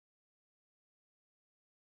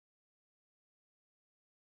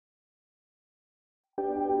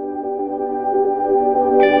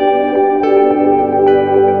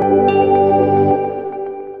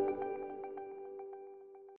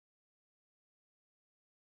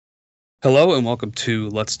Hello and welcome to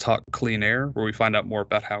Let's Talk Clean Air, where we find out more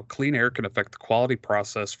about how clean air can affect the quality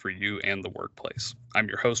process for you and the workplace. I'm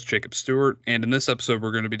your host, Jacob Stewart, and in this episode,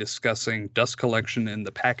 we're going to be discussing dust collection in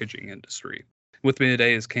the packaging industry. With me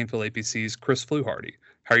today is Camfil APC's Chris Fluharty.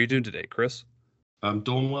 How are you doing today, Chris? I'm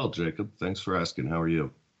doing well, Jacob. Thanks for asking. How are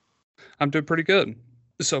you? I'm doing pretty good.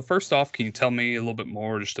 So, first off, can you tell me a little bit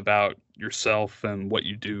more just about yourself and what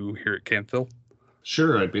you do here at Camfil?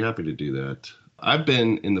 Sure, I'd be happy to do that. I've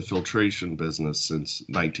been in the filtration business since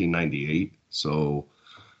 1998, so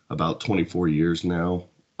about 24 years now.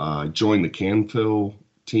 I joined the Camfil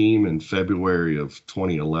team in February of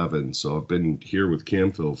 2011, so I've been here with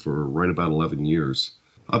Camfil for right about 11 years.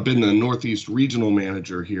 I've been the Northeast Regional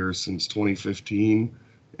Manager here since 2015,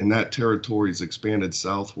 and that territory's expanded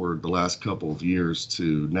southward the last couple of years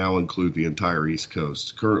to now include the entire East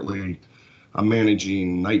Coast. Currently, I'm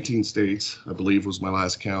managing 19 states, I believe was my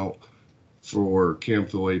last count, for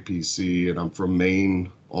Camfil APC, and I'm from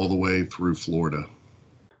Maine all the way through Florida.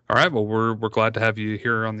 All right, well, we're glad to have you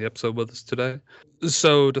here on the episode with us today.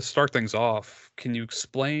 So, to start things off, can you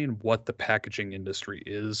explain what the packaging industry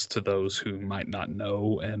is to those who might not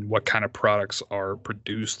know and what kind of products are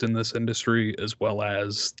produced in this industry, as well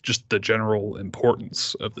as just the general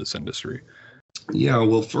importance of this industry? Yeah,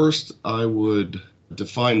 well, first I would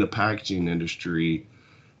define the packaging industry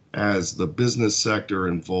as the business sector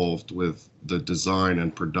involved with the design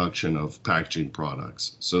and production of packaging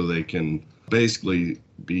products so they can basically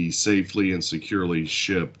be safely and securely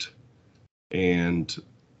shipped, and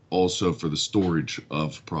also for the storage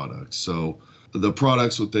of products. So the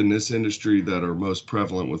products within this industry that are most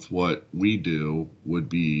prevalent with what we do would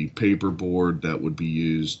be paperboard that would be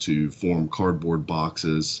used to form cardboard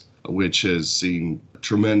boxes, which has seen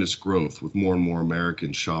tremendous growth with more and more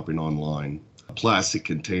Americans shopping online. Plastic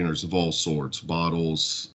containers of all sorts,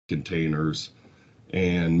 bottles, containers,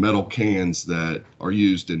 and metal cans that are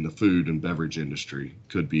used in the food and beverage industry.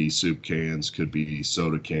 Could be soup cans, could be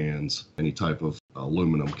soda cans, any type of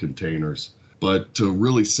aluminum containers. But to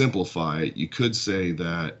really simplify it, you could say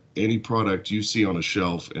that any product you see on a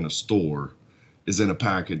shelf in a store is in a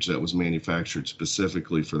package that was manufactured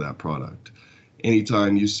specifically for that product.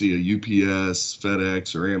 Anytime you see a UPS,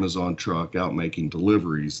 FedEx, or Amazon truck out making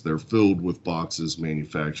deliveries, they're filled with boxes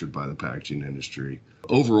manufactured by the packaging industry.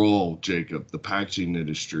 Overall, Jacob, the packaging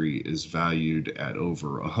industry is valued at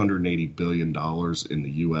over $180 billion in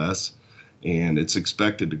the US, and it's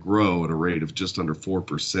expected to grow at a rate of just under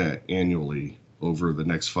 4% annually over the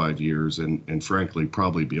next 5 years, and frankly,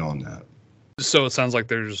 probably beyond that. So, it sounds like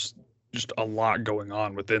there's just a lot going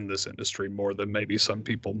on within this industry, more than maybe some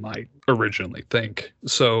people might originally think.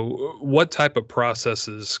 So, what type of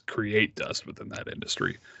processes create dust within that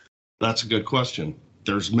industry? That's a good question.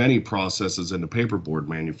 There's many processes in the paperboard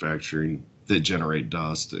manufacturing that generate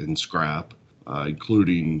dust and scrap,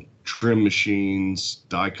 including trim machines,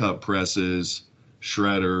 die cut presses,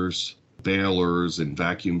 shredders, balers, and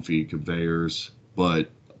vacuum feed conveyors. But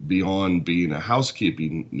beyond being a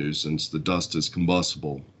housekeeping nuisance, the dust is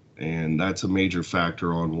combustible. And that's a major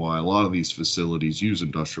factor on why a lot of these facilities use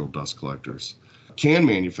industrial dust collectors. Can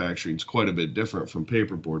manufacturing is quite a bit different from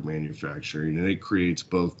paperboard manufacturing, and it creates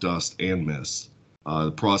both dust and mist.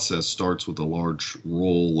 The process starts with a large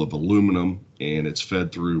roll of aluminum, and it's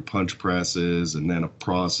fed through punch presses and then a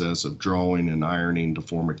process of drawing and ironing to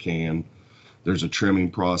form a can. There's a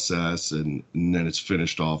trimming process, and then it's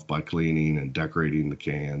finished off by cleaning and decorating the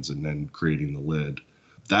cans and then creating the lid.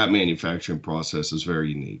 That manufacturing process is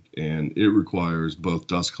very unique, and it requires both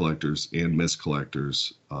dust collectors and mist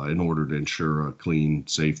collectors in order to ensure a clean,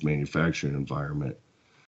 safe manufacturing environment.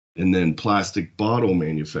 And then plastic bottle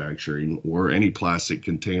manufacturing, or any plastic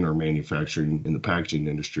container manufacturing in the packaging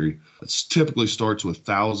industry, it typically starts with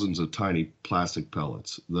thousands of tiny plastic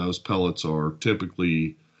pellets. Those pellets are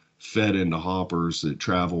typically fed into hoppers that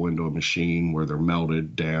travel into a machine where they're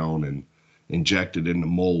melted down and injected into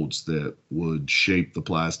molds that would shape the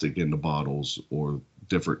plastic into bottles or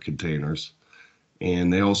different containers.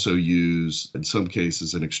 And they also use, in some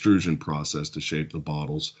cases, an extrusion process to shape the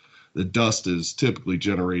bottles. The dust is typically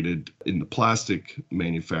generated in the plastic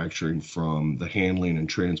manufacturing from the handling and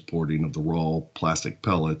transporting of the raw plastic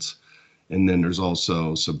pellets. And then there's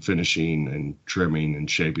also some finishing and trimming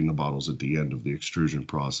and shaping the bottles at the end of the extrusion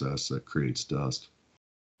process that creates dust.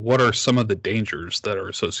 What are some of the dangers that are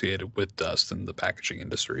associated with dust in the packaging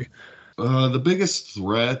industry? The biggest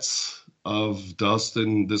threats of dust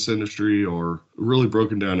in this industry are really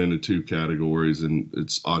broken down into two categories, and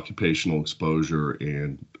it's occupational exposure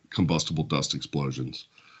and combustible dust explosions.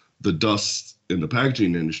 The dust in the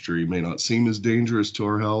packaging industry may not seem as dangerous to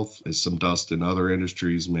our health as some dust in other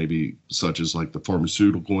industries, maybe such as like the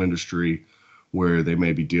pharmaceutical industry, where they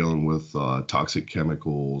may be dealing with toxic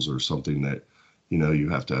chemicals or something that, you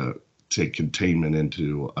have to take containment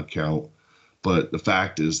into account. But the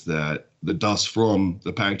fact is that the dust from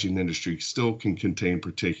the packaging industry still can contain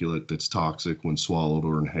particulate that's toxic when swallowed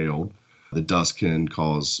or inhaled. The dust can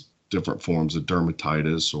cause different forms of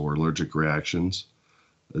dermatitis or allergic reactions.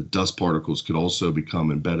 The dust particles could also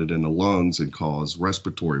become embedded in the lungs and cause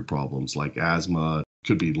respiratory problems like asthma,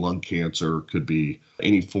 could be lung cancer, could be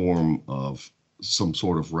any form of some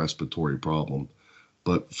sort of respiratory problem.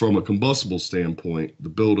 But from a combustible standpoint, the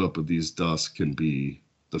buildup of these dusts can be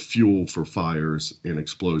the fuel for fires and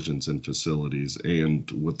explosions in facilities and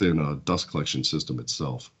within a dust collection system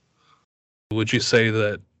itself. Would you say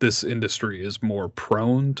that this industry is more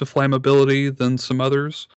prone to flammability than some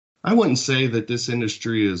others? I wouldn't say that this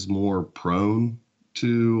industry is more prone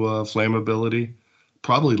to flammability,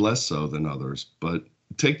 probably less so than others. But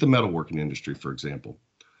take the metalworking industry, for example.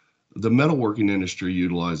 The metalworking industry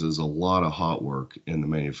utilizes a lot of hot work in the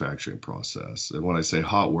manufacturing process. And when I say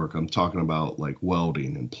hot work, I'm talking about like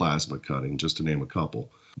welding and plasma cutting, just to name a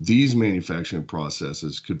couple. These manufacturing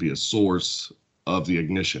processes could be a source of the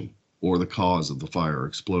ignition or the cause of the fire or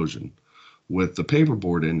explosion. With the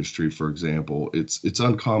paperboard industry, for example, it's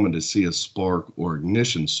uncommon to see a spark or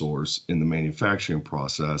ignition source in the manufacturing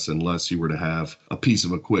process unless you were to have a piece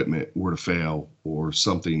of equipment were to fail or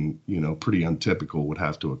something, pretty untypical would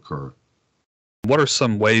have to occur. What are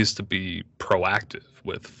some ways to be proactive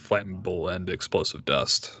with flammable and explosive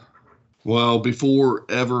dust? Well, before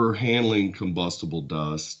ever handling combustible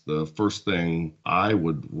dust, the first thing I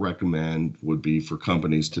would recommend would be for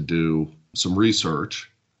companies to do some research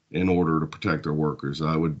in order to protect their workers.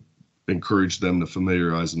 I would encourage them to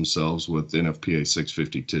familiarize themselves with NFPA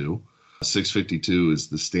 652. 652 is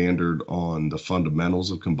the standard on the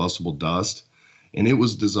fundamentals of combustible dust, and it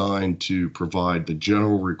was designed to provide the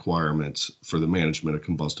general requirements for the management of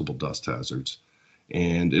combustible dust hazards.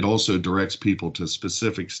 And it also directs people to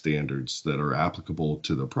specific standards that are applicable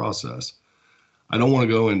to the process. I don't want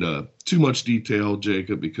to go into too much detail,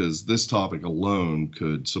 Jacob, because this topic alone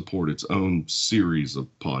could support its own series of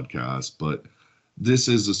podcasts, but this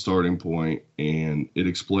is a starting point and it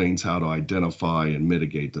explains how to identify and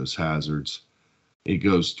mitigate those hazards. It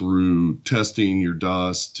goes through testing your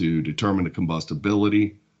dust to determine the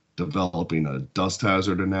combustibility, developing a dust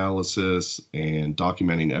hazard analysis, and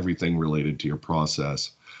documenting everything related to your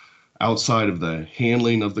process. Outside of the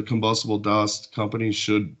handling of the combustible dust, companies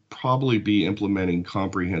should probably be implementing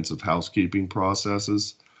comprehensive housekeeping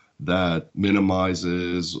processes that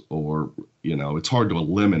minimizes or, it's hard to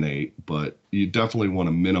eliminate, but you definitely want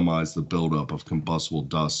to minimize the buildup of combustible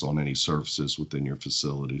dust on any surfaces within your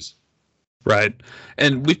facilities. Right.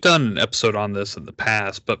 And we've done an episode on this in the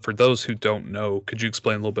past, but for those who don't know, could you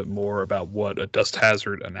explain a little bit more about what a dust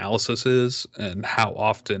hazard analysis is and how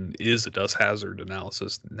often is a dust hazard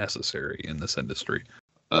analysis necessary in this industry?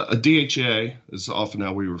 A DHA is often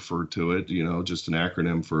how we refer to it, just an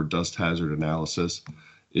acronym for dust hazard analysis,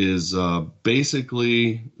 is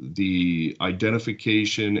basically the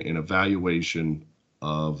identification and evaluation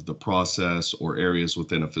of the process or areas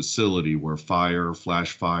within a facility where fire,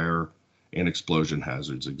 flash fire, and explosion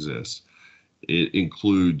hazards exist. It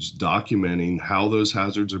includes documenting how those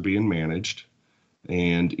hazards are being managed,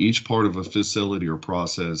 and each part of a facility or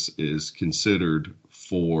process is considered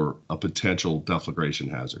for a potential deflagration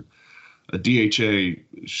hazard. A DHA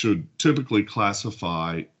should typically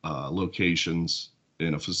classify locations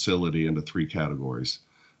in a facility into three categories.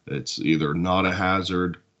 It's either not a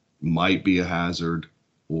hazard, might be a hazard,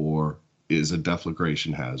 or is a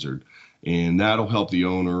deflagration hazard. And that'll help the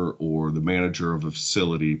owner or the manager of a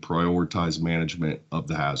facility prioritize management of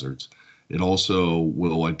the hazards. It also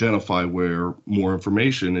will identify where more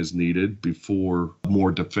information is needed before a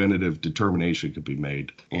more definitive determination could be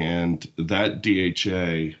made. And that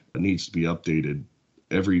DHA needs to be updated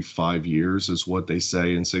every 5 years is what they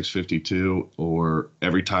say in 652, or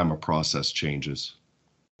every time a process changes.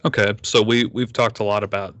 Okay, so we've talked a lot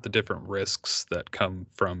about the different risks that come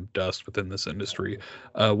from dust within this industry.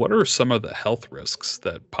 What are some of the health risks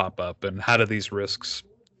that pop up, and how do these risks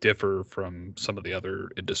differ from some of the other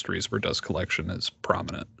industries where dust collection is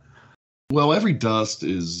prominent? Well, every dust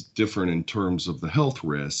is different in terms of the health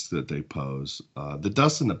risks that they pose. The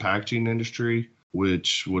dust in the packaging industry,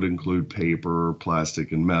 which would include paper,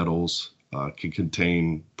 plastic, and metals, can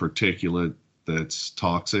contain particulate that's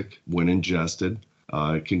toxic when ingested.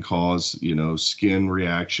 It can cause, skin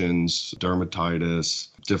reactions, dermatitis,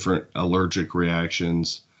 different allergic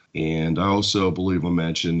reactions. And I also believe I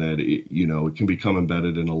mentioned that it can become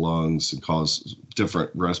embedded in the lungs and cause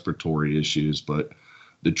different respiratory issues. But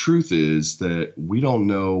the truth is that we don't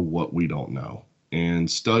know what we don't know.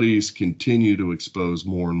 And studies continue to expose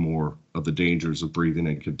more and more of the dangers of breathing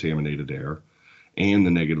in contaminated air and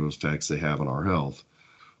the negative effects they have on our health.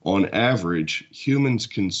 On average, humans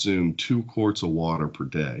consume 2 quarts of water per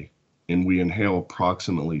day, and we inhale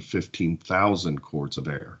approximately 15,000 quarts of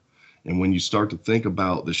air. And when you start to think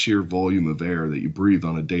about the sheer volume of air that you breathe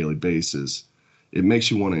on a daily basis, it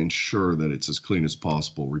makes you want to ensure that it's as clean as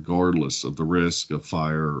possible, regardless of the risk of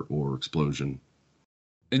fire or explosion.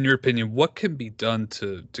 In your opinion, what can be done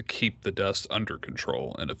to keep the dust under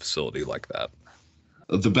control in a facility like that?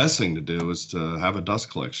 The best thing to do is to have a dust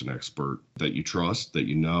collection expert that you trust, that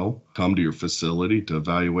you know, come to your facility to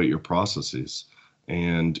evaluate your processes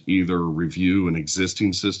and either review an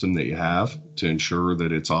existing system that you have to ensure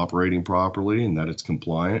that it's operating properly and that it's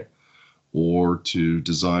compliant, or to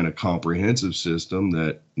design a comprehensive system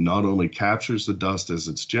that not only captures the dust as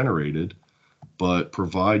it's generated, but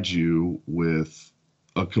provides you with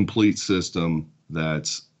a complete system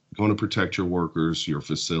that's going to protect your workers, your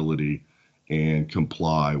facility, and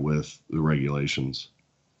comply with the regulations.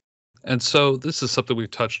 And so this is something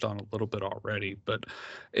we've touched on a little bit already, but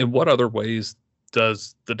in what other ways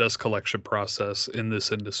does the dust collection process in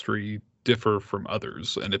this industry differ from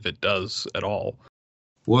others? And if it does at all?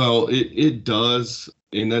 Well, it does.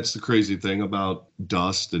 And that's the crazy thing about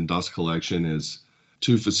dust and dust collection is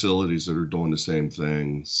two facilities that are doing the same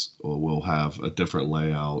things will have a different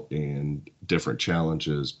layout and different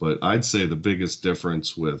challenges. But I'd say the biggest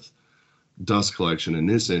difference with dust collection in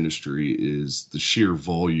this industry is the sheer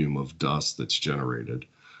volume of dust that's generated.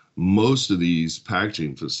 Most of these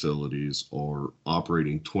packaging facilities are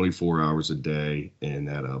operating 24 hours a day and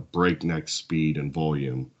at a breakneck speed and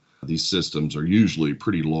volume. These systems are usually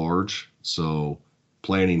pretty large, so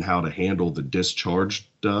planning how to handle the discharged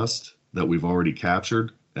dust that we've already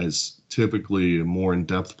captured is typically a more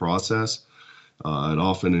in-depth process. It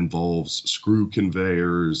often involves screw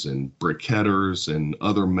conveyors and briquetters and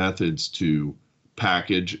other methods to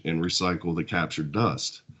package and recycle the captured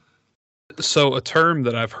dust. So a term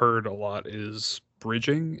that I've heard a lot is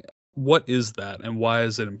bridging. What is that, and why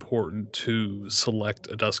is it important to select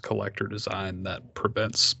a dust collector design that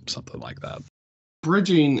prevents something like that?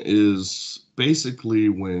 Bridging is basically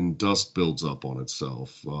when dust builds up on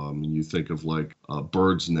itself. You think of like a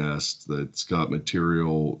bird's nest that's got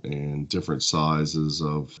material in different sizes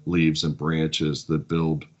of leaves and branches that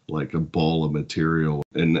build like a ball of material.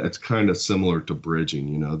 And it's kind of similar to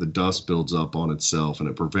bridging. The dust builds up on itself and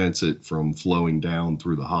it prevents it from flowing down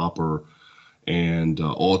through the hopper and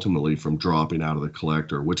ultimately from dropping out of the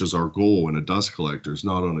collector, which is our goal in a dust collector, is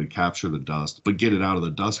not only capture the dust, but get it out of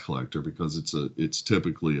the dust collector because it's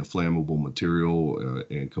typically a flammable material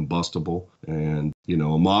and combustible. And, a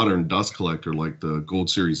modern dust collector like the Gold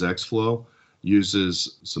Series X Flow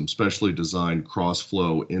uses some specially designed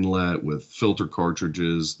cross-flow inlet with filter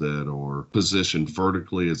cartridges that are positioned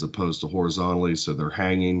vertically as opposed to horizontally. So they're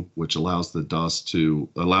hanging, which allows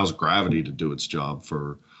gravity to do its job,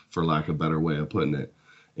 for lack of a better way of putting it.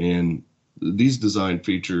 And these design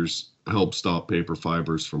features help stop paper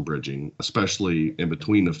fibers from bridging, especially in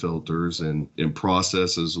between the filters and in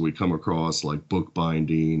processes we come across like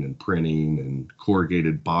bookbinding and printing and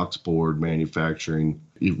corrugated box board manufacturing.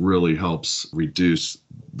 It really helps reduce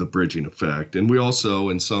the bridging effect. And we also,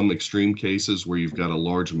 in some extreme cases where you've got a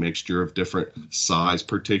large mixture of different size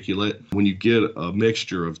particulate, when you get a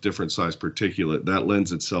mixture of different size particulate, that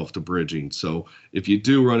lends itself to bridging. So if you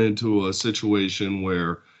do run into a situation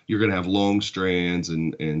where you're going to have long strands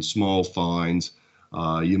and small fines,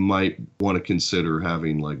 you might want to consider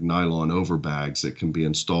having like nylon overbags that can be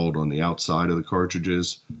installed on the outside of the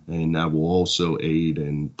cartridges, and that will also aid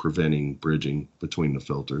in preventing bridging between the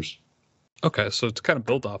filters. Okay, so to kind of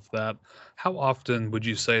build off that, how often would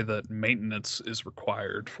you say that maintenance is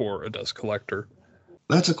required for a dust collector?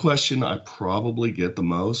 That's a question I probably get the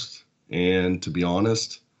most. And to be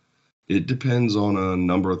honest, it depends on a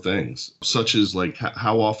number of things, such as like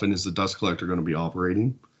how often is the dust collector going to be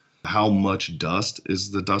operating? How much dust is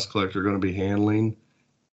the dust collector going to be handling?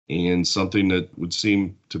 And something that would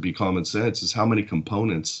seem to be common sense is how many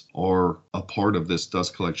components are a part of this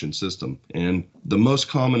dust collection system. And the most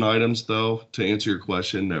common items, though, to answer your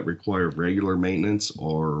question, that require regular maintenance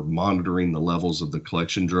are monitoring the levels of the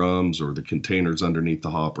collection drums or the containers underneath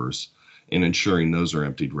the hoppers and ensuring those are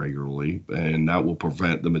emptied regularly. And that will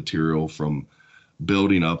prevent the material from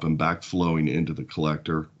building up and backflowing into the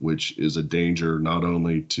collector, which is a danger not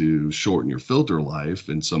only to shorten your filter life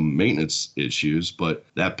and some maintenance issues, but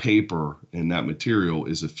that paper and that material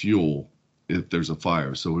is a fuel if there's a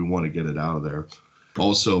fire. So we want to get it out of there.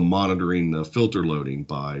 Also monitoring the filter loading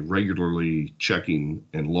by regularly checking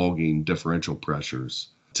and logging differential pressures.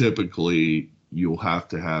 Typically, you'll have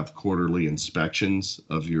to have quarterly inspections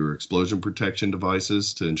of your explosion protection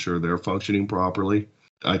devices to ensure they're functioning properly.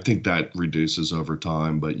 I think that reduces over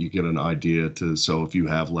time, but you get an idea so if you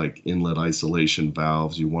have like inlet isolation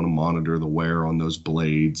valves, you want to monitor the wear on those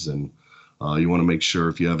blades, and you want to make sure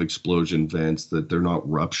if you have explosion vents that they're not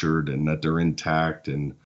ruptured and that they're intact,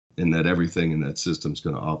 and that everything in that system is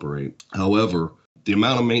going to operate. However, the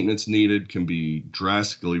amount of maintenance needed can be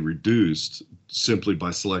drastically reduced simply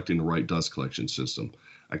by selecting the right dust collection system.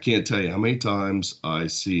 I can't tell you how many times I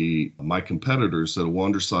see my competitors that will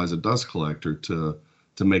undersize a dust collector to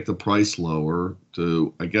make the price lower,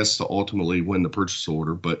 to ultimately win the purchase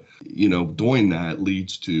order. But, doing that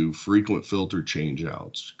leads to frequent filter change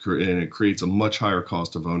outs, and it creates a much higher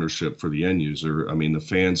cost of ownership for the end user. I mean, the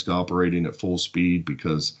fan's operating at full speed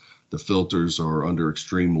because the filters are under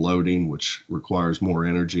extreme loading, which requires more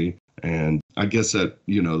energy. And I guess that,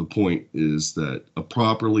 the point is that a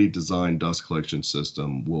properly designed dust collection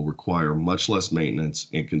system will require much less maintenance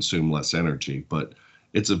and consume less energy. But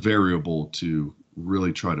it's a variable to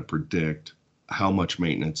really try to predict how much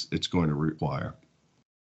maintenance it's going to require.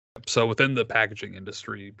 So within the packaging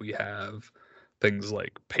industry, we have things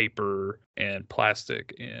like paper and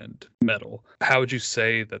plastic and metal. How would you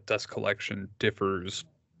say that dust collection differs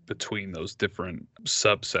between those different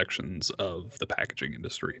subsections of the packaging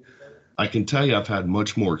industry? I can tell you I've had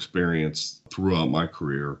much more experience throughout my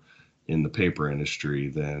career in the paper industry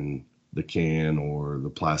than the can or the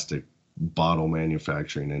plastic bottle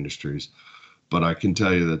manufacturing industries. But I can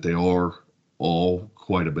tell you that they are all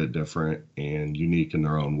quite a bit different and unique in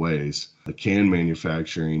their own ways. The can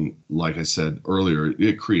manufacturing, like I said earlier,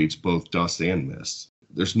 it creates both dust and mist.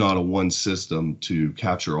 There's not a one system to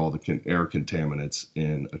capture all the air contaminants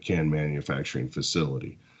in a can manufacturing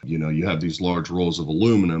facility. You have these large rolls of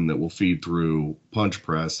aluminum that will feed through punch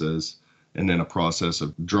presses, and then a process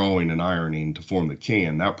of drawing and ironing to form the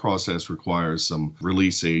can. That process requires some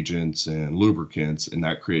release agents and lubricants, and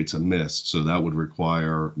that creates a mist. So that would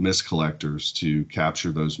require mist collectors to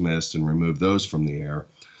capture those mists and remove those from the air.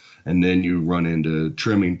 And then you run into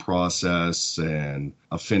trimming process and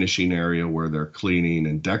a finishing area where they're cleaning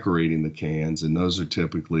and decorating the cans. And those are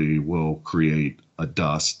typically will create a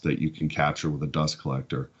dust that you can capture with a dust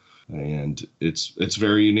collector. And it's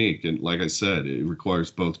very unique. And like I said, it requires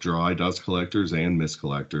both dry dust collectors and mist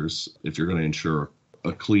collectors if you're going to ensure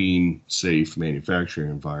a clean, safe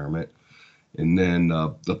manufacturing environment. And then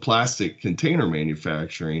the plastic container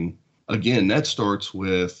manufacturing, again, that starts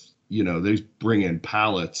with, they bring in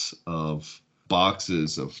pallets of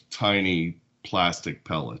boxes of tiny plastic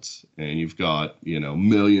pellets. And you've got,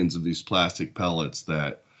 millions of these plastic pellets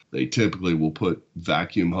that they typically will put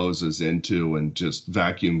vacuum hoses into and just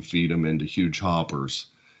vacuum feed them into huge hoppers.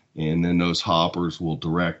 And then those hoppers will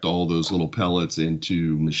direct all those little pellets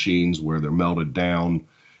into machines where they're melted down.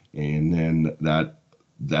 And then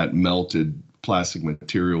that melted plastic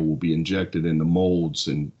material will be injected into molds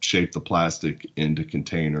and shape the plastic into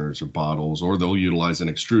containers or bottles, or they'll utilize an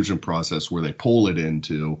extrusion process where they pull it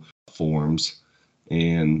into forms.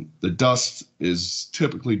 And the dust is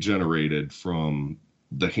typically generated from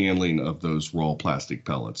the handling of those raw plastic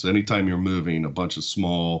pellets. Anytime you're moving a bunch of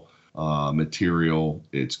small material,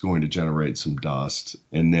 it's going to generate some dust.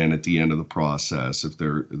 And then at the end of the process, if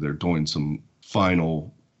they're doing some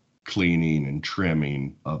final cleaning and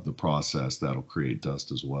trimming of the process, that'll create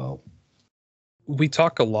dust as well. We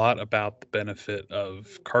talk a lot about the benefit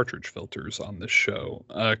of cartridge filters on this show.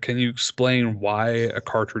 Can you explain why a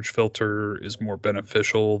cartridge filter is more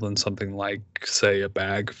beneficial than something like, say, a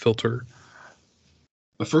bag filter?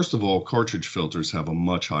 First of all, cartridge filters have a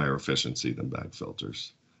much higher efficiency than bag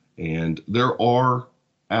filters. And there are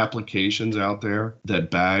applications out there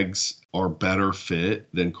that bags are better fit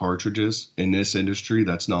than cartridges. In this industry,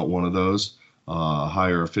 that's not one of those.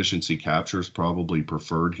 Higher efficiency capture is probably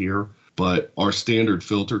preferred here. But our standard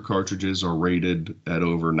filter cartridges are rated at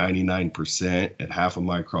over 99% at half a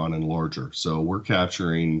micron and larger. So we're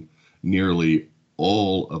capturing nearly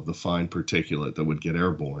all of the fine particulate that would get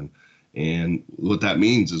airborne. And what that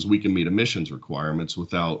means is we can meet emissions requirements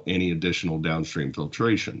without any additional downstream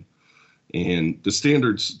filtration. And the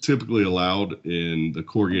standards typically allowed in the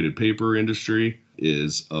corrugated paper industry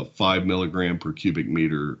is a 5 milligram per cubic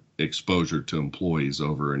meter exposure to employees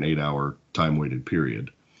over an 8-hour time-weighted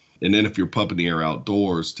period. And then if you're pumping the air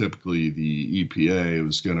outdoors, typically the EPA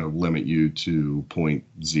is going to limit you to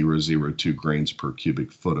 0.002 grains per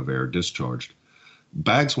cubic foot of air discharged.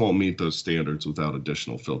 Bags won't meet those standards without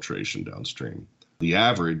additional filtration downstream. The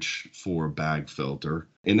average for a bag filter,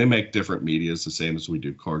 and they make different medias the same as we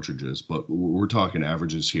do cartridges, but we're talking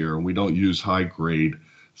averages here, and we don't use high grade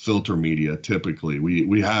filter media typically.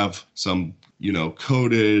 We have some,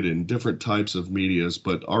 coated and different types of medias,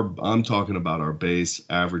 but I'm talking about our base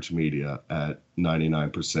average media at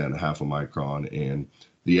 99%, half a micron, and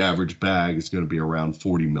the average bag is going to be around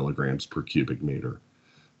 40 milligrams per cubic meter.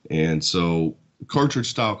 And so cartridge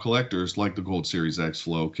style collectors like the Gold Series X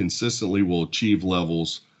Flow consistently will achieve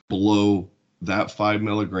levels below that 5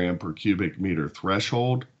 milligram per cubic meter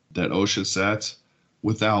threshold that OSHA sets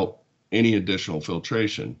without any additional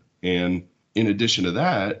filtration. And in addition to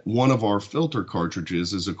that, one of our filter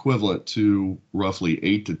cartridges is equivalent to roughly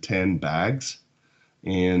 8 to 10 bags,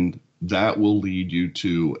 and that will lead you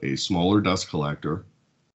to a smaller dust collector.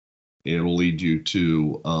 It will lead you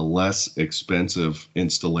to a less expensive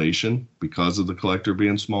installation because of the collector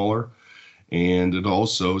being smaller. And it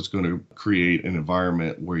also is going to create an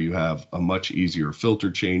environment where you have a much easier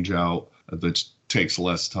filter change out that takes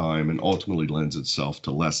less time and ultimately lends itself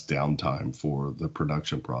to less downtime for the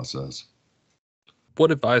production process. What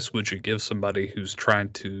advice would you give somebody who's trying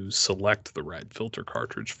to select the right filter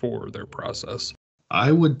cartridge for their process?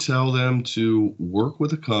 I would tell them to work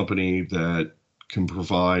with a company that can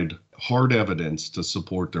provide hard evidence to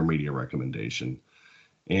support their media recommendation.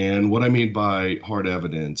 And what I mean by hard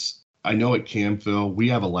evidence, I know at Camfil, we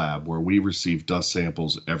have a lab where we receive dust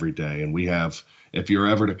samples every day. And we have, if you're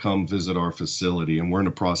ever to come visit our facility, and we're in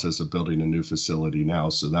the process of building a new facility now,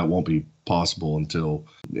 so that won't be possible until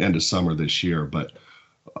the end of summer this year. But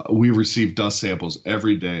we receive dust samples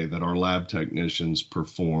every day that our lab technicians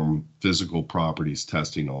perform physical properties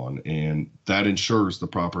testing on, and that ensures the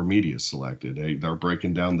proper media is selected. They're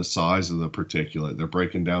breaking down the size of the particulate. They're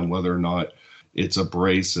breaking down whether or not it's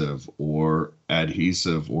abrasive or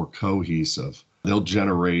adhesive or cohesive. They'll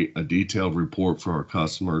generate a detailed report for our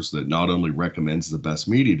customers that not only recommends the best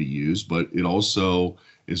media to use, but it also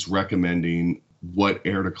is recommending what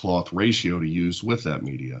air to cloth ratio to use with that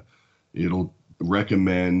media. It'll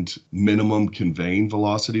recommend minimum conveying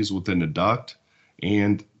velocities within the duct.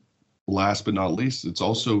 And last but not least, it's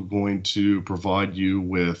also going to provide you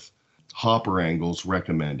with hopper angles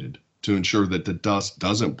recommended to ensure that the dust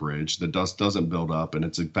doesn't bridge, the dust doesn't build up, and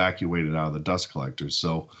it's evacuated out of the dust collectors.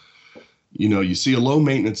 So, you see a low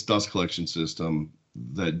maintenance dust collection system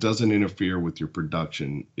that doesn't interfere with your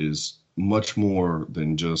production is much more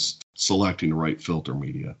than just selecting the right filter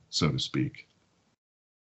media, so to speak.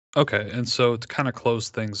 Okay, and so to kind of close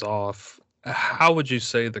things off, how would you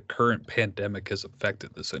say the current pandemic has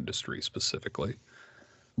affected this industry specifically?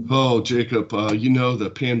 Oh, Jacob,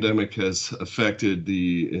 the pandemic has affected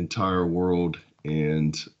the entire world,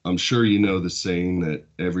 and I'm sure you know the saying that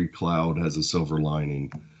every cloud has a silver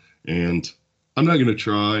lining. And I'm not going to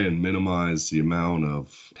try and minimize the amount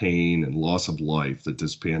of pain and loss of life that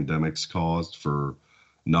this pandemic's caused for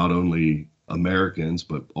not only Americans,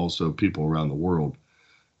 but also people around the world.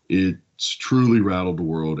 It's truly rattled the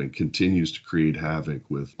world and continues to create havoc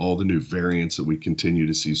with all the new variants that we continue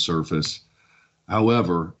to see surface.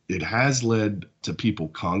 However, it has led to people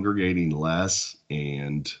congregating less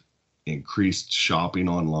and increased shopping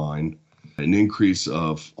online. An increase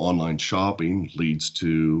of online shopping leads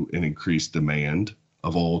to an increased demand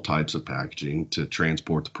of all types of packaging to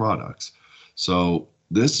transport the products. So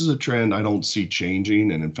this is a trend I don't see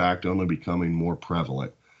changing, and in fact, only becoming more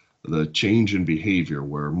prevalent. The change in behavior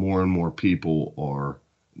where more and more people are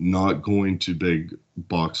not going to big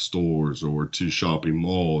box stores or to shopping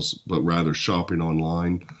malls, but rather shopping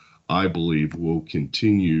online, I believe will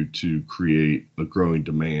continue to create a growing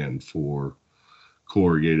demand for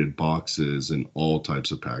corrugated boxes and all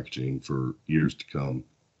types of packaging for years to come.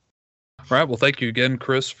 All right. Well, thank you again,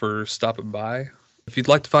 Chris, for stopping by. If you'd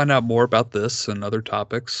like to find out more about this and other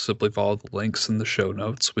topics, simply follow the links in the show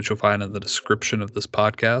notes, which you'll find in the description of this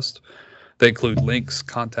podcast. They include links,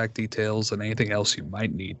 contact details, and anything else you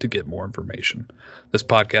might need to get more information. This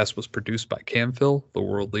podcast was produced by Camfil, the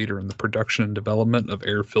world leader in the production and development of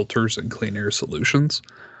air filters and clean air solutions.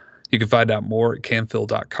 You can find out more at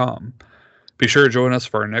camfil.com. Be sure to join us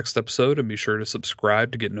for our next episode, and be sure to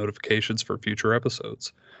subscribe to get notifications for future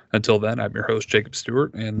episodes. Until then, I'm your host, Jacob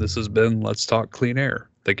Stewart, and this has been Let's Talk Clean Air.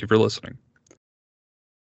 Thank you for listening.